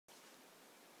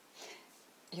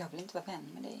jag vill inte vara vän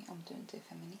med dig om du inte är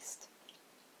feminist.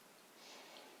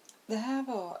 Det här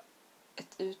var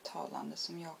ett uttalande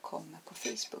som jag kom med på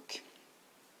Facebook.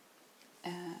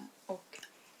 Och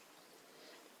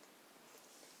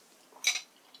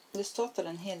det startade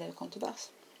en hel del kontrovers.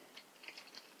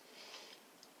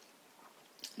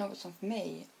 Något som för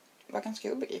mig var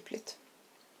ganska obegripligt.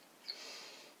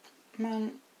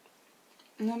 Men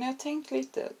nu när jag tänkt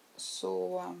lite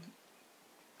så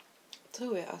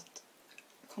tror jag att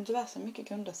kontroversen mycket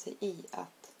grundar sig i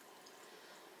att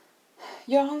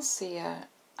jag anser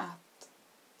att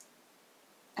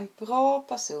en bra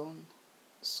person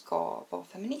ska vara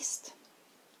feminist.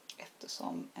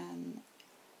 Eftersom en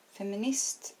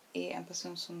feminist är en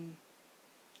person som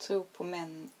tror på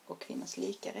män och kvinnors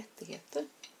lika rättigheter.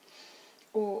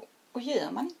 Och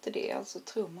gör man inte det, alltså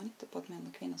tror man inte på att män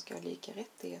och kvinnor ska ha lika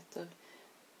rättigheter,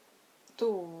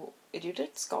 då är det ju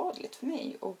direkt skadligt för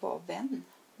mig att vara vän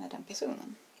med den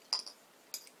personen.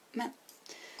 Men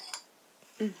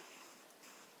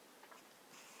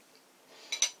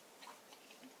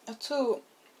jag tror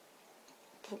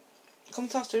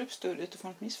kommentarer uppstod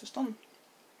utifrån ett missförstånd.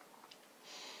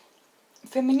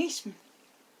 Feminism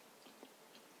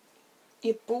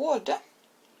är både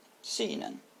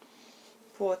synen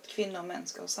på att kvinnor och män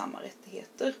ska ha samma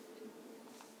rättigheter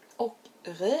och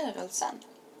rörelsen.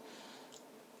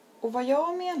 Och vad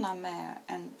jag menar med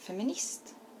en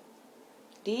feminist,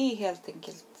 det är helt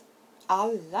enkelt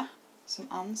alla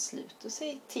som ansluter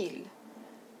sig till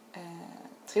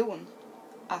tron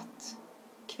att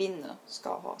kvinnor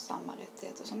ska ha samma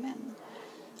rättigheter som män.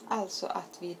 Alltså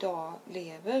att vi idag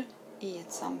lever i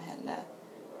ett samhälle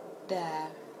där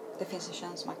det finns en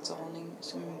könsmaktsordning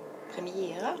som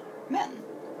premierar män.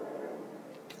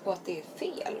 Och att det är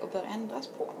fel och bör ändras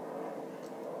på.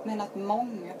 Men att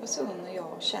många personer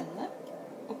jag känner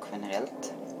och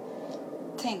generellt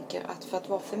tänker att för att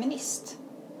vara feminist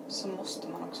så måste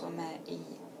man också vara med i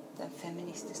den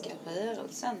feministiska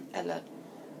rörelsen. Eller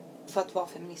för att vara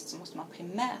feminist så måste man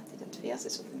primärt identifiera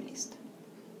sig som feminist.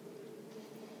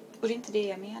 Och det är inte det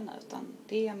jag menar, utan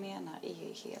det jag menar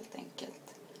är helt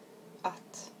enkelt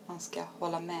att man ska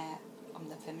hålla med om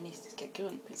den feministiska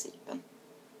grundprincipen.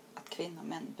 Att kvinnor och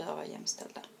män bör vara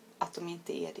jämställda. Att de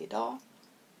inte är det idag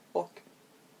och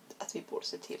att vi borde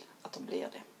se till att de blir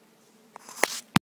det.